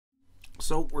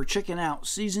So we're checking out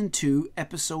Season 2,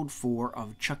 Episode 4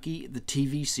 of Chucky, the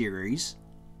TV series.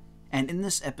 And in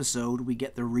this episode, we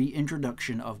get the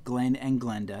reintroduction of Glenn and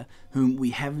Glenda, whom we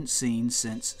haven't seen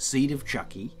since Seed of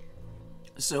Chucky.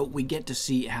 So we get to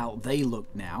see how they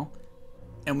look now.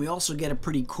 And we also get a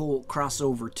pretty cool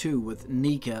crossover too, with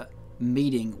Nica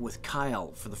meeting with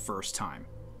Kyle for the first time.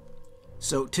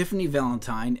 So Tiffany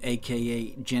Valentine,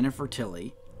 aka Jennifer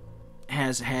Tilly,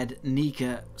 has had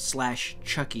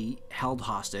Nica/Chucky held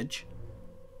hostage,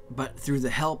 but through the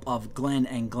help of Glenn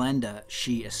and Glenda,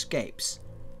 she escapes.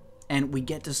 And we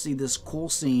get to see this cool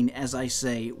scene, as I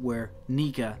say, where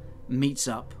Nica meets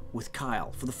up with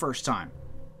Kyle for the first time.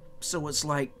 So it's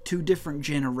like two different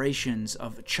generations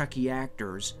of Chucky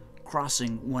actors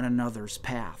crossing one another's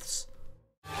paths.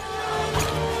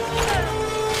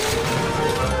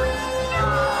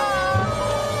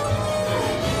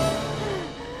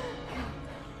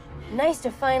 Nice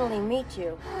to finally meet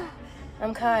you.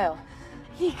 I'm Kyle.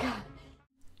 Nica.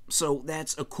 So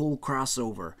that's a cool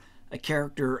crossover. A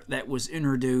character that was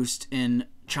introduced in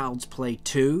Child's Play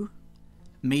 2,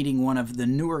 meeting one of the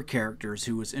newer characters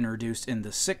who was introduced in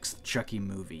the 6th Chucky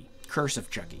movie, Curse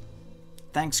of Chucky.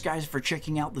 Thanks guys for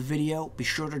checking out the video. Be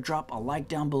sure to drop a like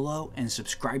down below and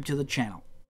subscribe to the channel.